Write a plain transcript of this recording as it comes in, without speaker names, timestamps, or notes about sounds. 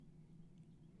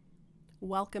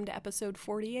Welcome to episode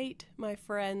 48, my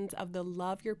friends of the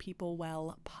Love Your People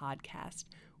Well podcast.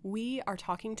 We are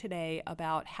talking today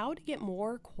about how to get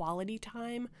more quality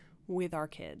time with our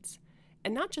kids.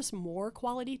 And not just more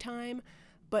quality time,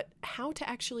 but how to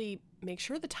actually make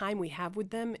sure the time we have with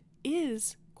them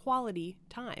is quality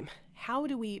time. How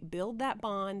do we build that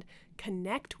bond,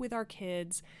 connect with our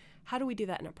kids? How do we do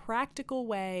that in a practical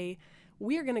way?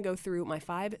 We are going to go through my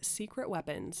 5 secret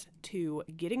weapons to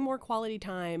getting more quality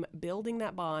time, building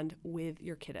that bond with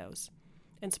your kiddos.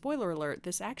 And spoiler alert,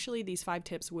 these 5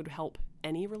 tips would help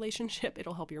any relationship.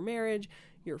 It'll help your marriage,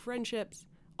 your friendships,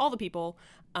 all the people.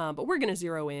 But we're going to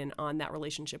zero in on that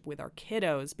relationship with our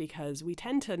kiddos because we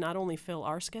tend to not only fill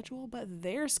our schedule, but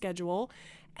their schedule.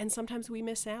 And sometimes we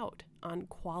miss out on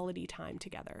quality time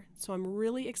together. So I'm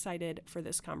really excited for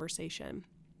this conversation.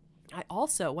 I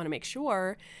also want to make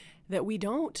sure that we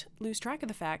don't lose track of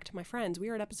the fact, my friends, we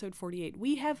are at episode 48.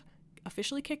 We have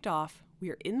officially kicked off. We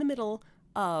are in the middle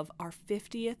of our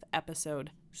 50th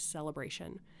episode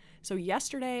celebration. So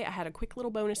yesterday I had a quick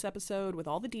little bonus episode with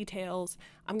all the details.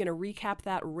 I'm going to recap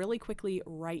that really quickly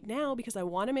right now because I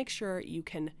want to make sure you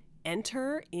can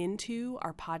enter into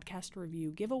our podcast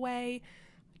review giveaway.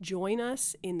 Join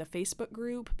us in the Facebook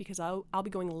group because I'll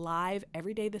be going live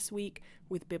every day this week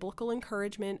with biblical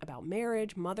encouragement about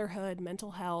marriage, motherhood,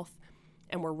 mental health,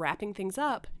 and we're wrapping things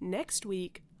up next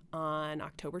week on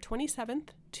October 27th,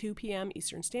 2 p.m.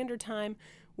 Eastern Standard Time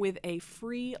with a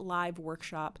free live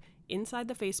workshop inside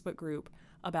the Facebook group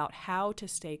about how to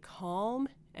stay calm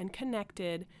and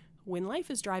connected when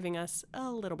life is driving us a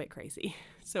little bit crazy.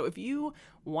 So if you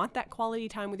want that quality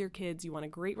time with your kids, you want a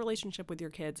great relationship with your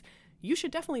kids, you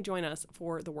should definitely join us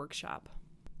for the workshop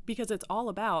because it's all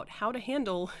about how to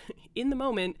handle in the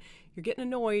moment. You're getting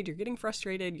annoyed, you're getting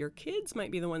frustrated, your kids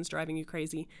might be the ones driving you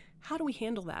crazy. How do we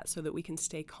handle that so that we can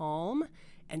stay calm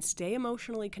and stay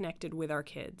emotionally connected with our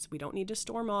kids? We don't need to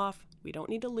storm off. We don't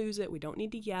need to lose it. We don't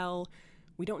need to yell.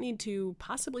 We don't need to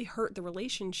possibly hurt the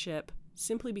relationship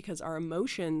simply because our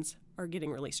emotions are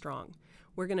getting really strong.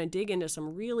 We're going to dig into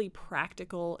some really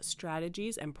practical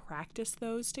strategies and practice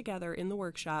those together in the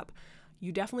workshop.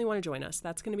 You definitely want to join us.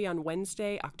 That's going to be on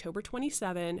Wednesday, October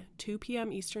 27, 2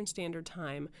 p.m. Eastern Standard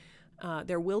Time.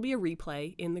 There will be a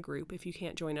replay in the group if you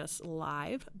can't join us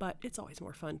live, but it's always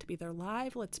more fun to be there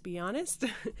live, let's be honest.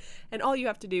 And all you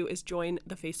have to do is join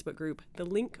the Facebook group. The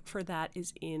link for that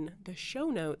is in the show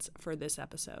notes for this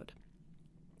episode.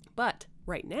 But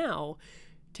right now,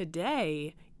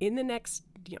 today, in the next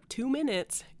 2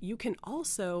 minutes, you can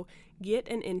also get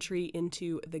an entry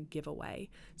into the giveaway.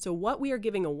 So what we are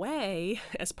giving away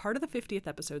as part of the 50th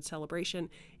episode celebration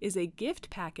is a gift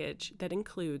package that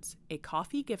includes a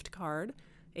coffee gift card,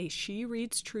 a She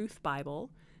Reads Truth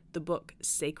Bible, the book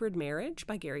Sacred Marriage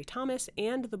by Gary Thomas,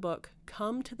 and the book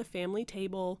Come to the Family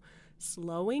Table,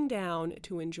 Slowing Down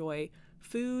to Enjoy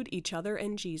Food, Each Other,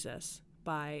 and Jesus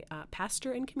by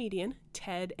pastor and comedian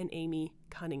Ted and Amy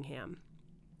Cunningham.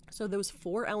 So those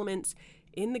 4 elements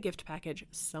in the gift package,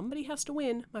 somebody has to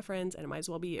win, my friends, and it might as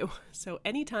well be you. So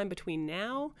anytime between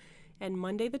now and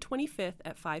Monday the 25th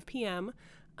at 5 p.m.,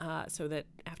 so that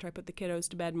after I put the kiddos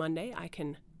to bed Monday, I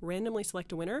can randomly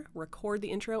select a winner, record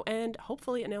the intro, and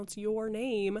hopefully announce your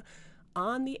name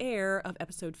on the air of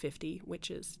episode 50,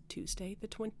 which is Tuesday the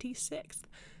 26th.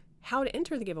 How to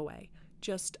enter the giveaway.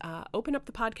 Just open up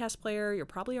the podcast player. You're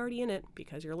probably already in it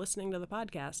because you're listening to the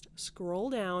podcast.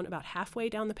 Scroll down about halfway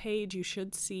down the page. You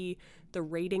should see the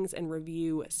ratings and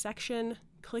review section.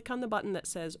 Click on the button that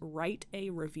says write a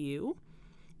review.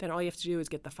 Then all you have to do is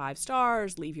get the 5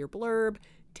 stars, leave your blurb,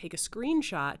 take a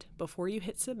screenshot before you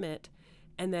hit submit,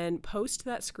 and then post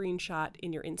that screenshot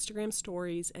in your Instagram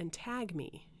stories and tag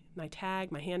me. My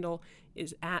handle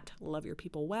is at Love Your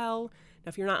People Well. Now,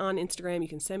 if you're not on Instagram, you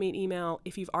can send me an email.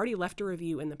 If you've already left a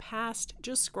review in the past,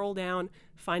 just scroll down,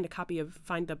 find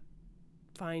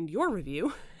your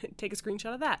review, take a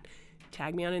screenshot of that.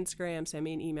 Tag me on Instagram, send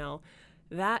me an email.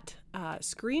 That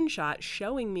screenshot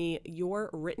showing me your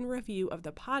written review of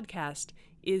the podcast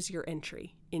is your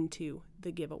entry into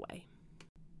the giveaway.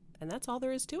 And that's all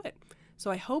there is to it. So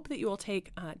I hope that you will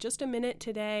take just a minute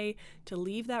today to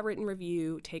leave that written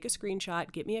review, take a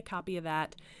screenshot, get me a copy of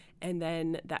that, and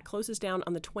then that closes down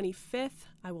on the 25th.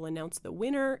 I will announce the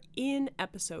winner in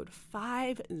episode 50.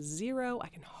 I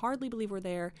can hardly believe we're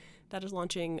there. That is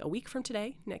launching a week from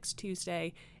today, next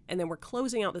Tuesday, and then we're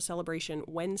closing out the celebration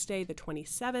Wednesday the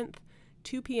 27th,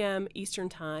 2 p.m. Eastern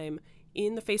Time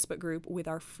in the Facebook group with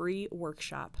our free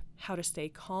workshop, How to Stay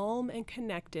Calm and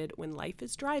Connected When Life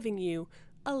is Driving You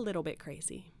a Little Bit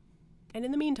Crazy. And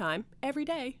in the meantime, every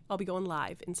day I'll be going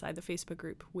live inside the Facebook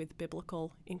group with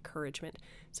biblical encouragement.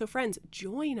 So friends,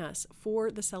 join us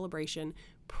for the celebration.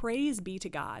 Praise be to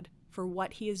God for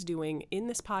what he is doing in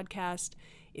this podcast,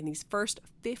 in these first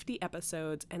 50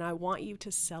 episodes, and I want you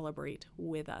to celebrate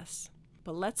with us.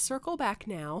 But let's circle back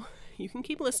now. You can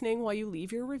keep listening while you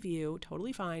leave your review,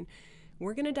 totally fine.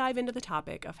 We're going to dive into the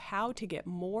topic of how to get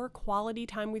more quality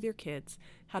time with your kids,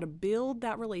 how to build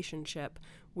that relationship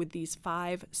with these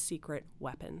 5 secret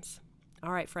weapons.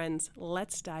 All right, friends,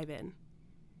 let's dive in.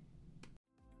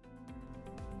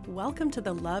 Welcome to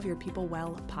the Love Your People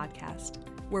Well podcast,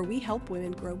 where we help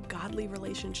women grow godly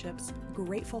relationships,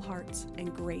 grateful hearts,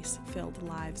 and grace-filled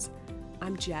lives.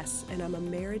 I'm Jess, and I'm a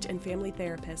marriage and family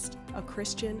therapist, a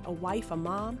Christian, a wife, a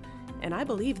mom, and I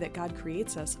believe that God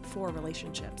creates us for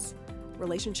relationships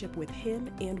with him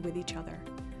and with each other.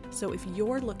 So if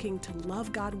you're looking to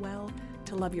love God well,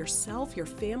 to love yourself, your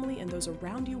family, and those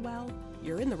around you well,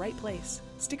 you're in the right place.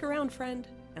 Stick around, friend,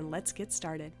 and let's get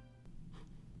started.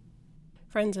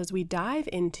 Friends, as we dive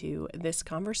into this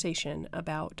conversation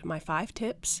about my 5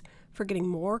 tips for getting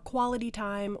more quality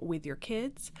time with your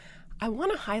kids, I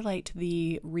want to highlight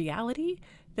the reality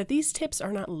that these tips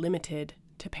are not limited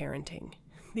to parenting.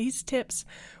 These tips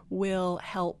will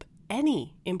help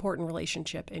any important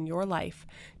relationship in your life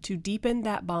to deepen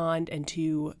that bond and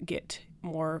to get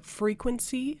more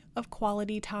frequency of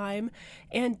quality time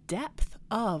and depth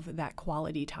of that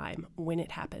quality time when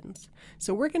it happens.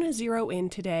 So we're going to zero in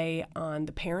today on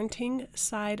the parenting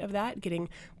side of that, getting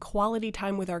quality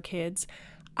time with our kids.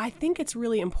 I think it's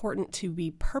really important to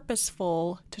be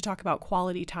purposeful to talk about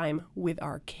quality time with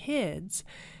our kids,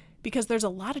 because there's a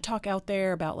lot of talk out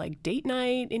there about like date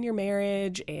night in your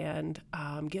marriage and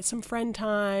get some friend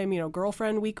time,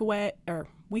 girlfriend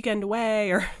weekend away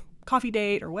or coffee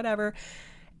date or whatever.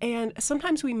 And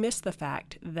sometimes we miss the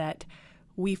fact that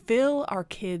we fill our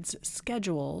kids'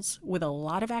 schedules with a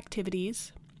lot of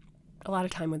activities, a lot of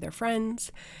time with their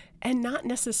friends, and not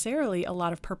necessarily a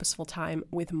lot of purposeful time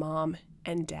with mom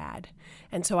and dad.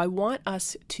 And so I want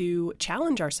us to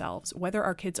challenge ourselves, whether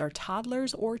our kids are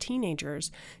toddlers or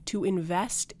teenagers, to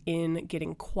invest in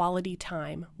getting quality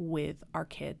time with our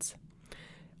kids.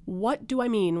 What do I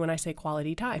mean when I say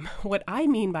quality time? What I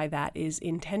mean by that is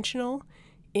intentional,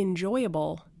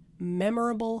 enjoyable,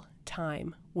 memorable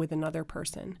time with another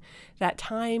person. That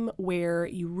time where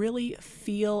you really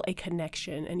feel a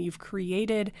connection and you've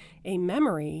created a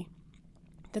memory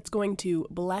that's going to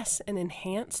bless and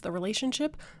enhance the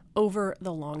relationship over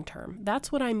the long term.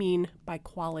 That's what I mean by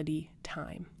quality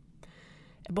time.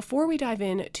 Before we dive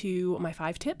into my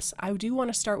 5 tips, I do want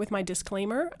to start with my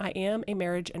disclaimer. I am a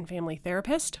marriage and family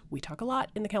therapist. We talk a lot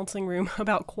in the counseling room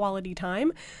about quality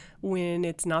time when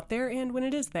it's not there and when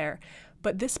it is there.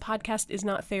 But this podcast is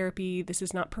not therapy. This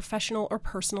is not professional or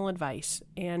personal advice.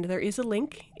 And there is a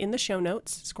link in the show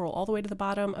notes. Scroll all the way to the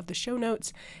bottom of the show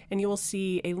notes, and you will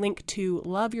see a link to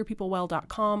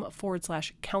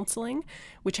loveyourpeoplewell.com/counseling,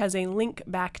 which has a link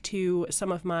back to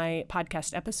some of my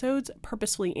podcast episodes,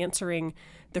 purposefully answering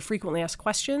the frequently asked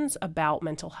questions about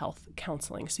mental health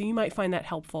counseling. So you might find that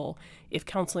helpful if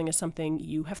counseling is something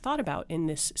you have thought about in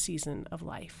this season of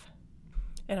life.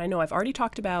 And I know I've already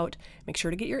talked about, make sure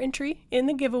to get your entry in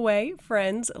the giveaway.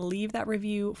 Friends, leave that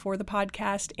review for the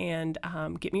podcast and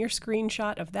get me your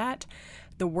screenshot of that.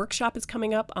 The workshop is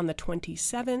coming up on the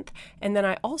 27th. And then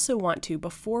I also want to,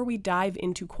 before we dive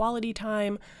into quality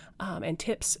time and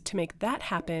tips to make that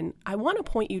happen, I want to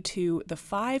point you to the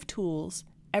 5 tools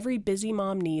every busy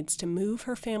mom needs to move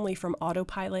her family from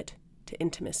autopilot to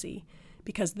intimacy,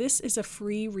 because this is a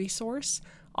free resource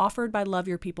offered by Love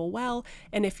Your People Well.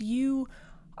 And if you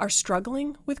are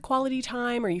struggling with quality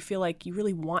time, or you feel like you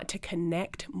really want to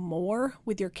connect more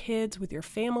with your kids, with your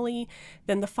family,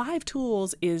 then the 5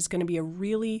 tools is going to be a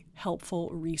really helpful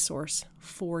resource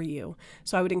for you.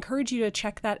 So I would encourage you to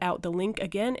check that out. The link,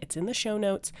 again, it's in the show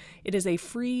notes. It is a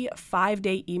free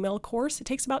 5-day email course. It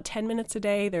takes about 10 minutes a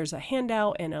day. There's a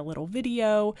handout and a little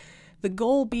video. The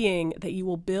goal being that you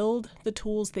will build the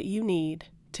tools that you need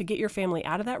to get your family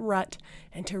out of that rut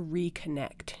and to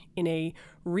reconnect in a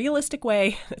realistic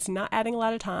way that's not adding a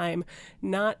lot of time,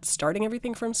 not starting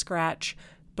everything from scratch,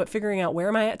 but figuring out where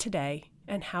am I at today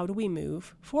and how do we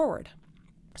move forward.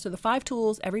 So the 5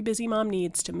 tools every busy mom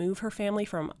needs to move her family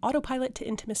from autopilot to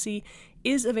intimacy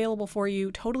is available for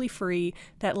you, totally free.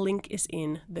 That link is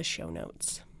in the show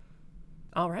notes.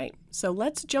 All right, so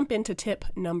let's jump into tip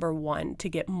number 1. To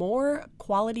get more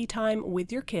quality time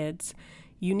with your kids,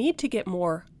 you need to get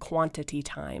more quantity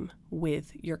time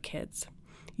with your kids.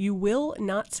 You will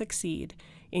not succeed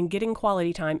in getting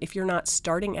quality time if you're not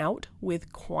starting out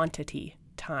with quantity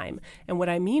time. time. And what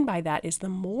I mean by that is the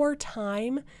more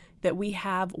time that we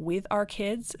have with our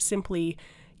kids, simply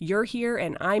you're here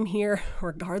and I'm here,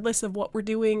 regardless of what we're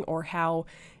doing or how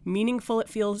meaningful it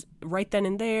feels right then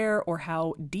and there or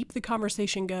how deep the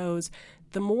conversation goes,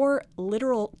 the more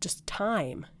literal just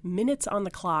time, minutes on the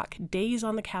clock, days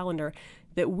on the calendar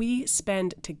that we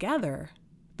spend together,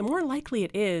 the more likely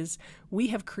it is we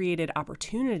have created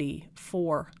opportunity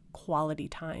for quality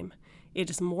time. It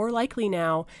is more likely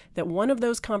now that one of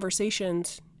those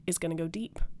conversations is going to go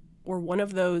deep, or one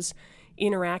of those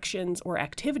interactions or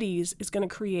activities is going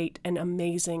to create an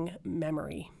amazing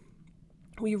memory.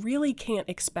 We really can't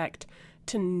expect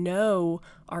to know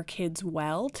our kids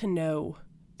well, to know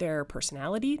their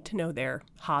personality, to know their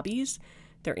hobbies,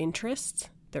 their interests,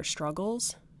 their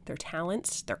struggles, their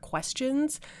talents, their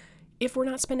questions, if we're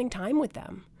not spending time with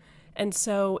them. And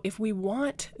so if we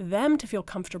want them to feel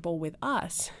comfortable with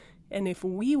us, and if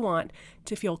we want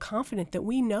to feel confident that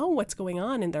we know what's going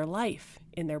on in their life,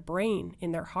 in their brain,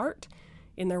 in their heart,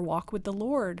 in their walk with the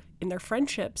Lord, in their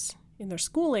friendships, in their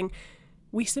schooling,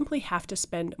 we simply have to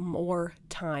spend more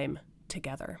time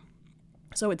together.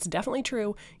 So it's definitely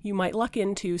true, you might luck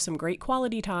into some great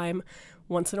quality time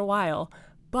once in a while,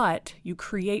 but you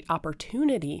create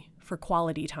opportunity for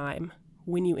quality time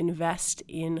when you invest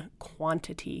in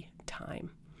quantity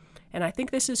time. And I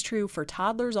think this is true for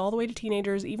toddlers all the way to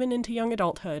teenagers, even into young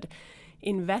adulthood.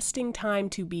 Investing time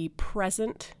to be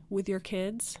present with your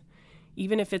kids,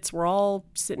 even if we're all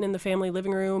sitting in the family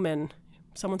living room and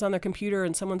someone's on their computer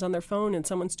and someone's on their phone and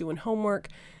someone's doing homework,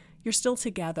 you're still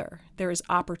together. There is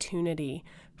opportunity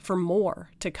for more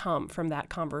to come from that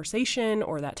conversation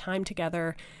or that time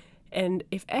together. And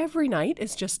if every night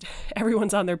is just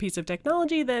everyone's on their piece of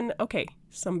technology, then okay,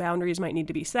 some boundaries might need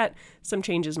to be set, some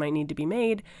changes might need to be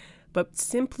made, but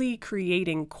simply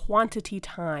creating quantity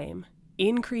time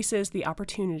increases the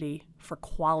opportunity for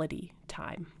quality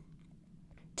time.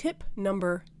 Tip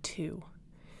number 2,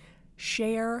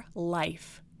 share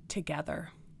life together.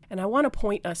 And I want to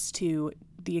point us to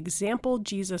the example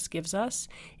Jesus gives us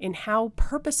in how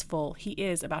purposeful he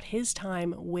is about his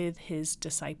time with his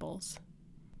disciples.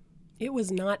 It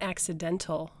was not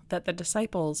accidental that the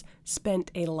disciples spent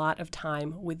a lot of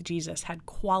time with Jesus, had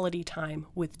quality time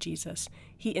with Jesus.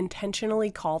 He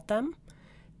intentionally called them.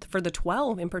 For the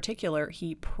 12 in particular,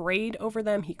 he prayed over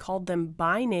them. He called them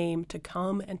by name to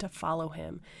come and to follow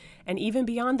him. And even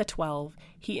beyond the 12,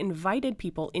 he invited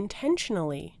people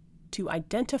intentionally to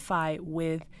identify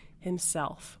with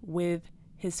himself, with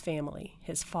his family,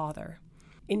 his Father,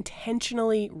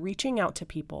 intentionally reaching out to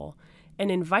people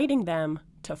and inviting them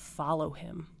to follow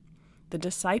him. The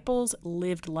disciples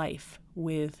lived life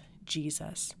with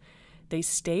Jesus. They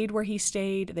stayed where he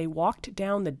stayed. They walked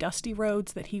down the dusty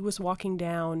roads that he was walking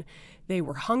down. They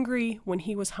were hungry when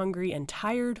he was hungry and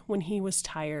tired when he was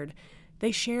tired.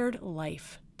 They shared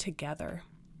life together.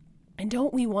 And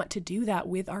don't we want to do that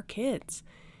with our kids?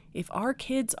 If our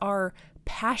kids are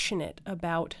passionate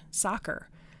about soccer,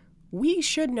 we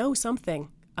should know something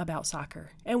about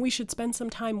soccer, and we should spend some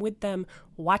time with them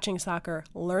watching soccer,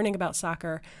 learning about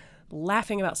soccer,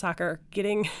 laughing about soccer,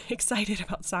 getting excited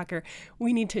about soccer.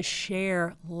 We need to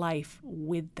share life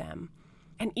with them.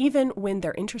 And even when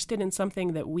they're interested in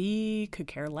something that we could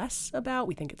care less about,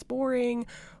 we think it's boring,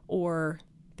 or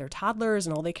they're toddlers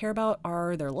and all they care about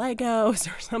are their Legos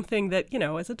or something that,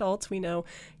 as adults, we know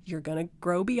you're going to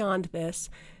grow beyond this.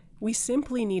 We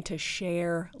simply need to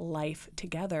share life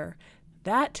together.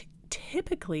 That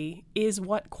typically is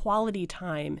what quality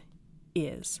time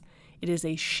is. It is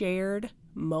a shared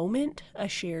moment, a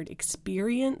shared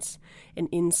experience, an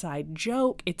inside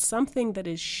joke. It's something that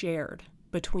is shared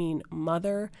between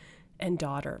mother and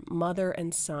daughter, mother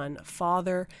and son,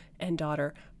 father and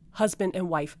daughter, husband and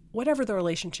wife, whatever the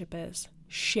relationship is.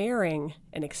 Sharing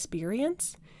an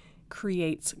experience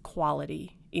creates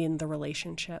quality in the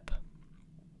relationship.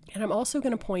 And I'm also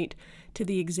going to point to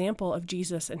the example of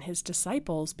Jesus and his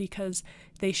disciples because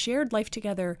they shared life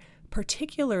together,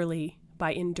 particularly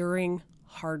by enduring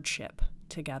hardship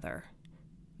together.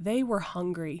 They were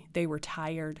hungry, they were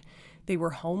tired, they were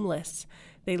homeless.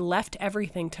 They left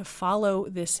everything to follow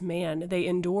this man. They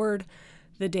endured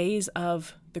the days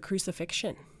of the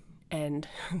crucifixion and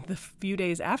the few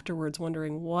days afterwards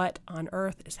wondering what on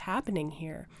earth is happening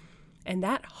here. And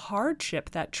that hardship,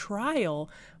 that trial,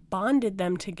 bonded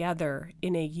them together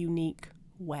in a unique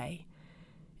way.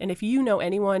 And if you know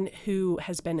anyone who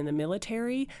has been in the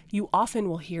military, you often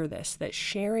will hear this, that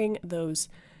sharing those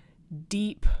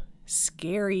deep,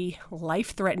 scary,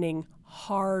 life-threatening,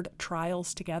 hard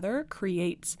trials together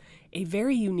creates a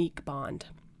very unique bond.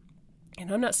 And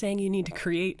I'm not saying you need to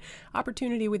create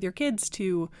opportunity with your kids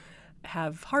to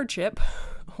have hardship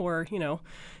or,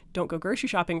 don't go grocery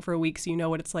shopping for a week so you know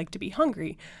what it's like to be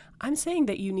hungry. I'm saying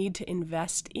that you need to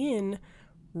invest in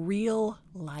real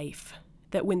life,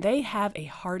 that when they have a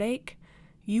heartache,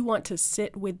 you want to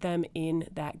sit with them in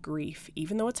that grief.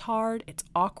 Even though it's hard, it's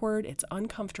awkward, it's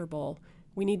uncomfortable,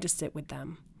 we need to sit with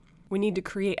them. We need to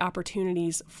create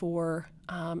opportunities for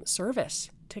service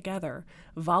together,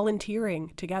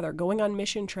 volunteering together, going on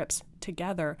mission trips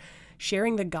together,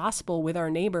 sharing the gospel with our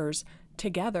neighbors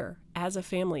together as a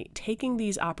family, taking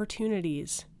these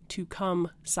opportunities to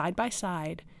come side by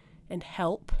side and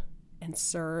help and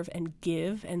serve and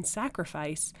give and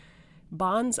sacrifice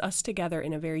bonds us together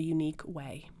in a very unique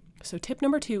way. So tip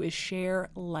number 2 is share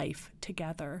life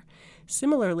together,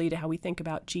 similarly to how we think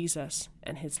about Jesus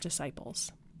and his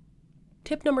disciples.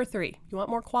 Tip number 3, you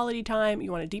want more quality time,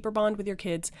 you want a deeper bond with your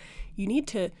kids, you need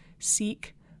to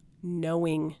seek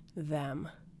knowing them.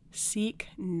 Seek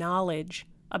knowledge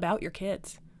about your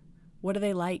kids. What do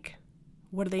they like?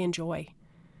 What do they enjoy?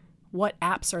 What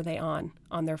apps are they on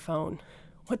their phone?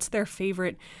 What's their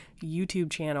favorite YouTube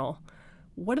channel?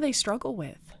 What do they struggle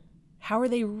with? How are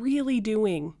they really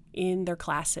doing in their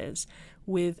classes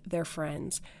with their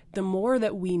friends? The more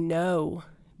that we know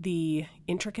the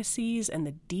intricacies and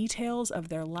the details of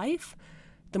their life,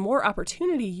 the more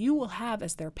opportunity you will have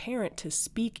as their parent to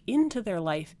speak into their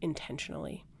life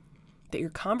intentionally. That your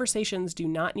conversations do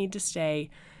not need to stay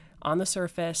on the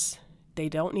surface. They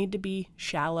don't need to be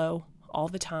shallow all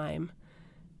the time.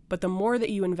 But the more that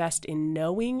you invest in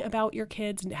knowing about your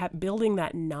kids and building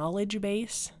that knowledge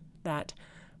base, that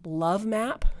love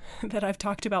map that I've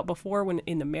talked about before when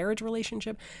in the marriage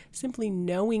relationship, simply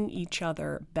knowing each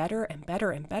other better and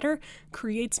better and better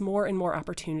creates more and more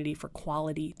opportunity for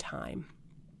quality time.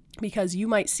 Because you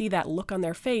might see that look on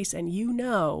their face and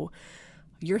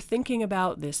you're thinking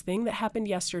about this thing that happened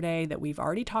yesterday that we've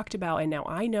already talked about, and now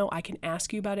I know I can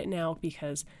ask you about it now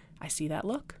because I see that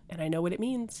look and I know what it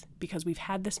means because we've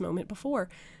had this moment before.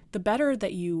 The better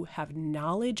that you have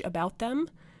knowledge about them,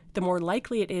 the more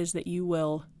likely it is that you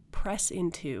will press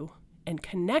into and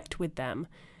connect with them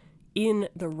in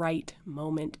the right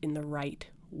moment, in the right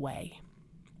way.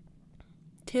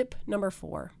 Tip number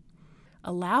 4,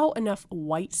 allow enough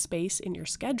white space in your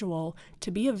schedule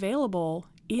to be available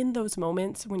in those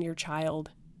moments when your child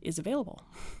is available.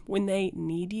 When they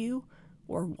need you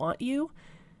or want you,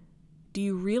 do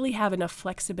you really have enough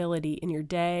flexibility in your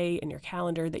day and your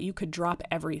calendar that you could drop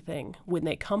everything when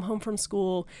they come home from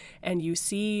school and you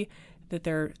see that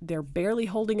they're barely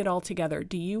holding it all together?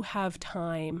 Do you have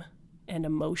time and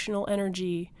emotional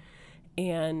energy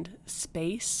and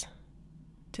space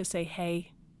to say,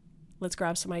 hey, let's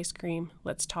grab some ice cream,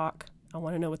 let's talk, I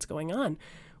want to know what's going on?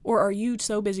 Or are you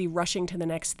so busy rushing to the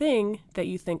next thing that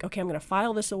you think, okay, I'm going to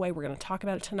file this away, we're going to talk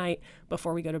about it tonight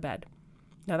before we go to bed?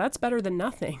 Now that's better than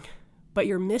nothing, but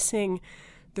you're missing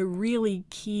the really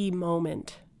key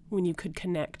moment when you could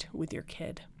connect with your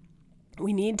kid.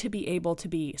 We need to be able to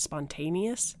be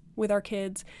spontaneous with our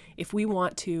kids if we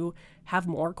want to have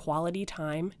more quality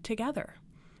time together.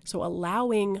 So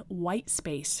allowing white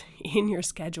space in your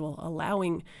schedule,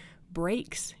 allowing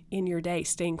breaks in your day,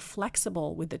 staying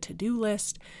flexible with the to-do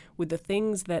list, with the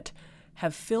things that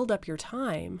have filled up your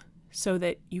time so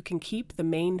that you can keep the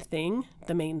main thing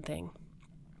the main thing.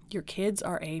 Your kids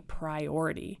are a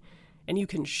priority, and you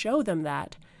can show them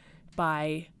that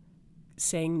by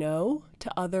saying no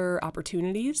to other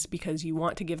opportunities because you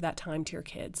want to give that time to your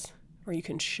kids. Or you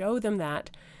can show them that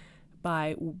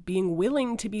by being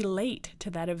willing to be late to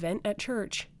that event at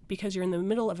church because you're in the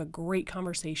middle of a great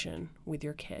conversation with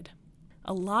your kid.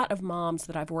 A lot of moms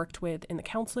that I've worked with in the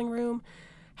counseling room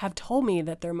have told me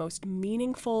that their most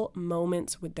meaningful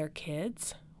moments with their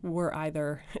kids were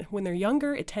either when they're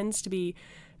younger, it tends to be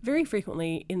very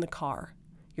frequently in the car.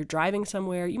 You're driving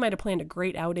somewhere, you might have planned a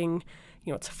great outing,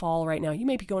 it's fall right now, you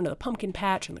may be going to the pumpkin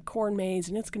patch and the corn maze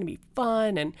and it's going to be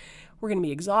fun and we're going to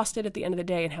be exhausted at the end of the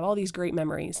day and have all these great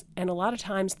memories. And a lot of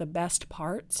times the best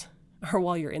parts are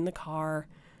while you're in the car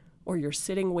or you're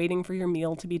sitting waiting for your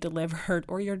meal to be delivered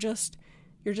or you're just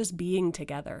being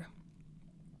together.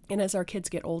 And as our kids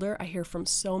get older, I hear from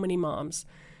so many moms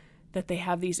that they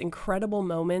have these incredible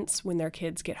moments when their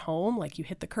kids get home, like you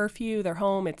hit the curfew, they're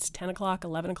home, it's 10 o'clock,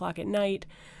 11 o'clock at night.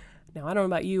 Now, I don't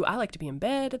know about you, I like to be in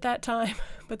bed at that time,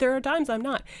 but there are times I'm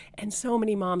not. And so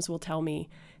many moms will tell me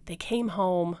they came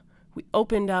home, we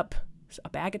opened up a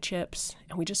bag of chips,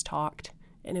 and we just talked,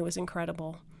 and it was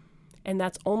incredible. And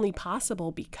that's only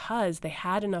possible because they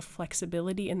had enough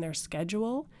flexibility in their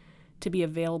schedule to be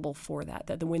available for that.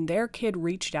 That when their kid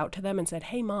reached out to them and said,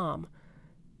 hey, Mom,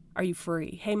 are you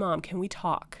free? Hey, Mom, can we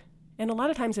talk? And a lot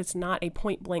of times it's not a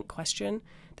point blank question.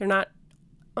 They're not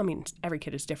I mean, every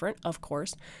kid is different, of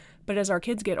course, but as our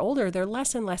kids get older, they're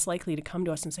less and less likely to come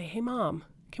to us and say, hey, Mom,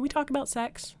 can we talk about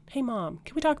sex? Hey, Mom,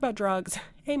 can we talk about drugs?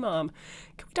 Hey, Mom,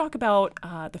 can we talk about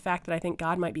the fact that I think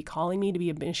God might be calling me to be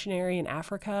a missionary in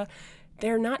Africa?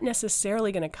 They're not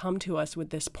necessarily going to come to us with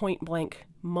this point blank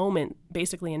moment,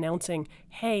 basically announcing,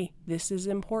 hey, this is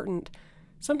important.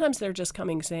 Sometimes they're just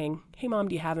coming saying, hey, Mom,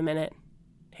 do you have a minute?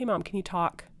 Hey, Mom, can you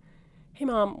talk? Hey,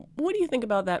 Mom, what do you think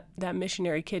about that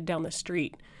missionary kid down the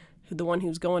street, the one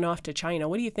who's going off to China?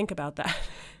 What do you think about that?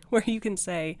 Where you can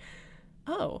say,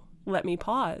 oh, let me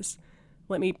pause.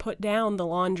 Let me put down the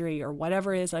laundry or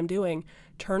whatever it is I'm doing,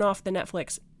 turn off the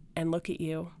Netflix and look at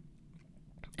you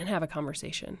and have a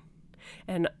conversation.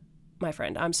 And my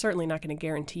friend, I'm certainly not going to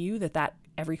guarantee you that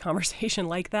every conversation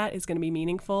like that is going to be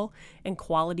meaningful and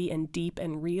quality and deep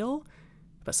and real,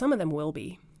 but some of them will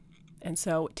be. And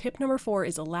so tip number 4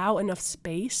 is allow enough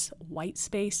space, white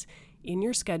space in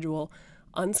your schedule,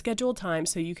 unscheduled time,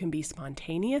 so you can be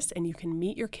spontaneous and you can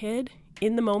meet your kid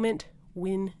in the moment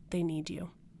when they need you.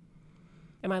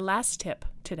 And my last tip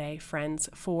today, friends,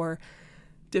 for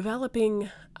developing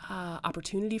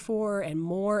opportunity for and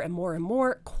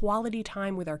more quality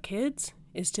time with our kids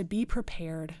is to be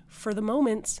prepared for the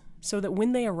moments so that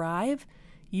when they arrive,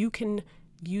 you can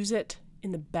use it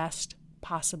in the best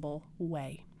possible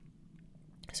way.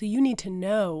 So you need to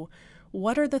know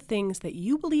what are the things that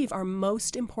you believe are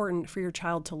most important for your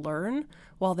child to learn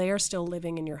while they are still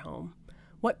living in your home.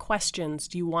 What questions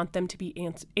do you want them to be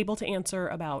able to answer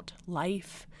about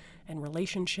life and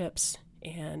relationships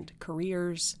and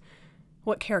careers?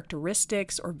 What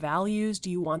characteristics or values do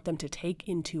you want them to take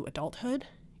into adulthood?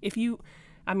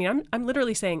 I'm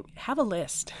literally saying, have a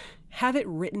list, have it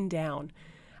written down.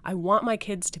 I want my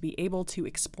kids to be able to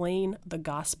explain the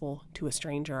gospel to a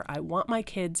stranger. I want my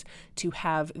kids to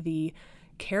have the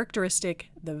characteristic,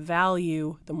 the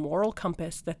value, the moral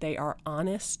compass that they are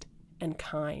honest and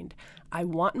kind. I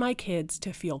want my kids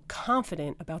to feel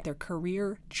confident about their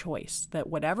career choice, that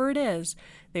whatever it is,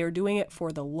 they are doing it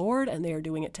for the Lord and they are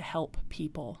doing it to help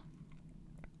people.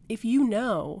 If you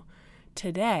know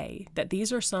today that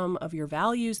these are some of your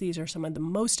values, these are some of the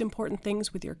most important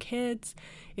things with your kids,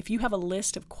 if you have a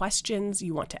list of questions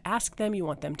you want to ask them, you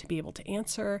want them to be able to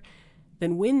answer,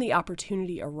 then when the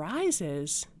opportunity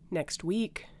arises next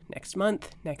week, next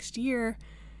month, next year,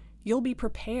 you'll be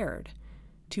prepared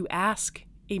to ask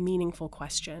a meaningful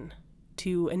question,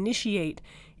 to initiate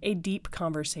a deep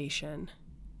conversation,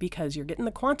 because you're getting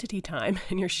the quantity time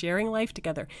and you're sharing life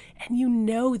together and you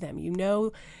know them. You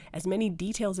know as many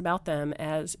details about them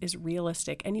as is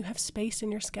realistic, and you have space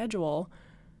in your schedule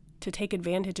to take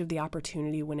advantage of the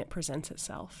opportunity when it presents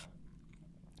itself.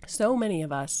 So many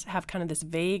of us have kind of this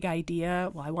vague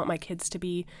idea, well, I want my kids to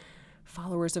be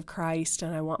followers of Christ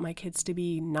and I want my kids to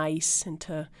be nice and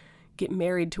to get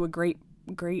married to a great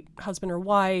husband or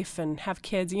wife and have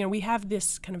kids. We have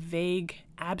this kind of vague,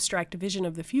 abstract vision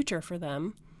of the future for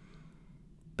them.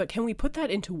 But can we put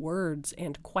that into words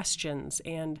and questions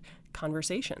and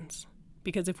conversations?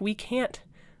 Because if we can't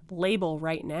label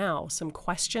right now some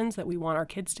questions that we want our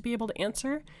kids to be able to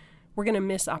answer, we're going to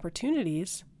miss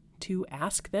opportunities to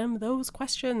ask them those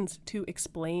questions, to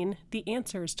explain the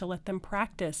answers, to let them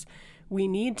practice. We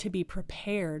need to be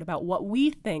prepared about what we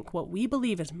think, what we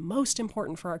believe is most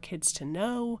important for our kids to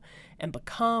know and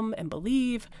become and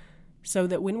believe, so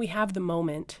that when we have the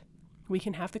moment, we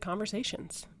can have the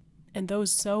conversations. And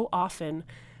those so often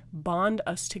bond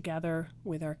us together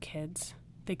with our kids.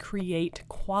 They create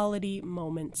quality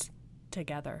moments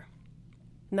together.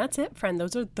 And that's it, friend.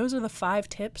 Those are the 5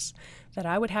 tips that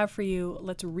I would have for you.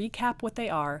 Let's recap what they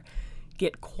are.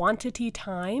 Get quantity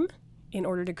time in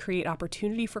order to create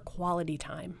opportunity for quality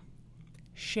time.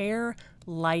 Share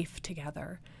life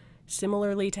together,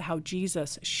 similarly to how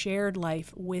Jesus shared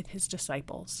life with his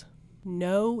disciples.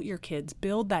 Know your kids.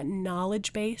 Build that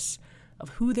knowledge base of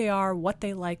who they are, what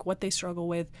they like, what they struggle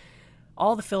with,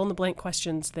 all the fill-in-the-blank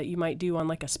questions that you might do on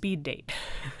like a speed date.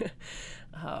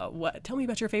 Tell me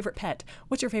about your favorite pet.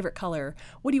 What's your favorite color?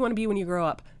 What do you want to be when you grow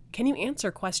up? Can you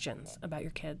answer questions about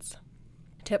your kids?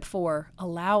 Tip 4,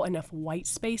 allow enough white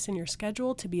space in your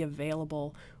schedule to be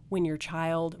available when your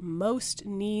child most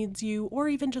needs you or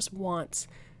even just wants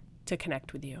to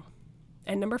connect with you.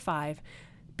 And number 5,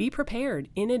 be prepared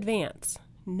in advance.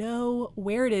 Know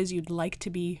where it is you'd like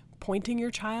to be pointing your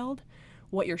child,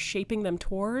 what you're shaping them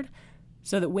toward,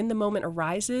 so that when the moment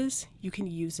arises, you can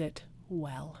use it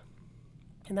well.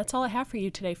 And that's all I have for you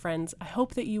today, friends. I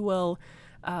hope that you will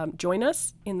join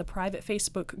us in the private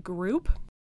Facebook group.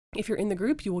 If you're in the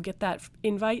group, you will get that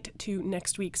invite to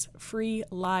next week's free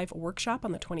live workshop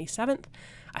on the 27th.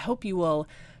 I hope you will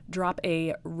drop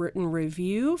a written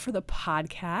review for the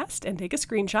podcast and take a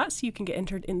screenshot so you can get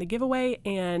entered in the giveaway.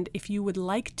 And if you would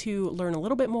like to learn a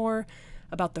little bit more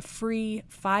about the free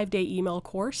 5-day email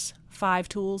course, 5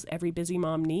 Tools Every Busy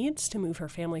Mom Needs to Move Her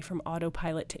Family from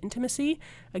Autopilot to Intimacy,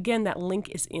 again, that link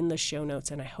is in the show notes,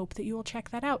 and I hope that you will check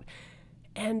that out.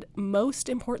 And most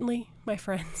importantly, my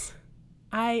friends,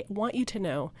 I want you to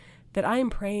know that I am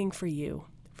praying for you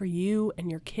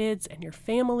and your kids and your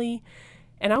family.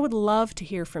 And I would love to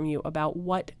hear from you about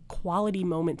what quality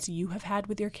moments you have had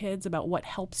with your kids, about what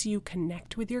helps you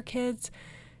connect with your kids.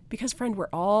 Because, friend, we're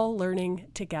all learning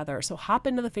together. So hop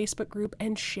into the Facebook group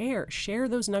and share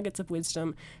those nuggets of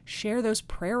wisdom, share those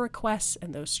prayer requests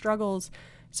and those struggles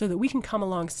so that we can come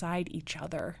alongside each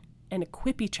other and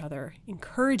equip each other,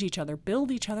 encourage each other,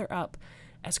 build each other up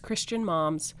as Christian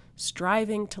moms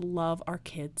striving to love our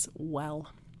kids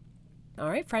well. All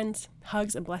right, friends,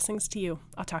 hugs and blessings to you.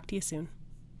 I'll talk to you soon.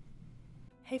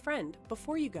 Hey, friend,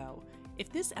 before you go,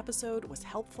 if this episode was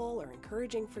helpful or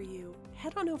encouraging for you,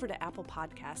 head on over to Apple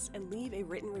Podcasts and leave a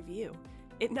written review.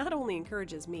 It not only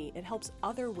encourages me, it helps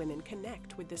other women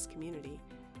connect with this community.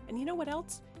 And you know what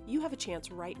else? You have a chance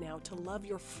right now to love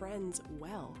your friends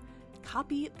well.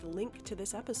 Copy the link to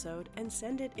this episode and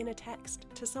send it in a text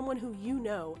to someone who you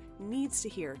know needs to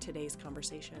hear today's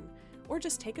conversation. Or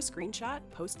just take a screenshot,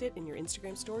 post it in your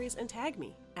Instagram stories, and tag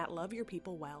me at Love Your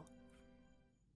People Well.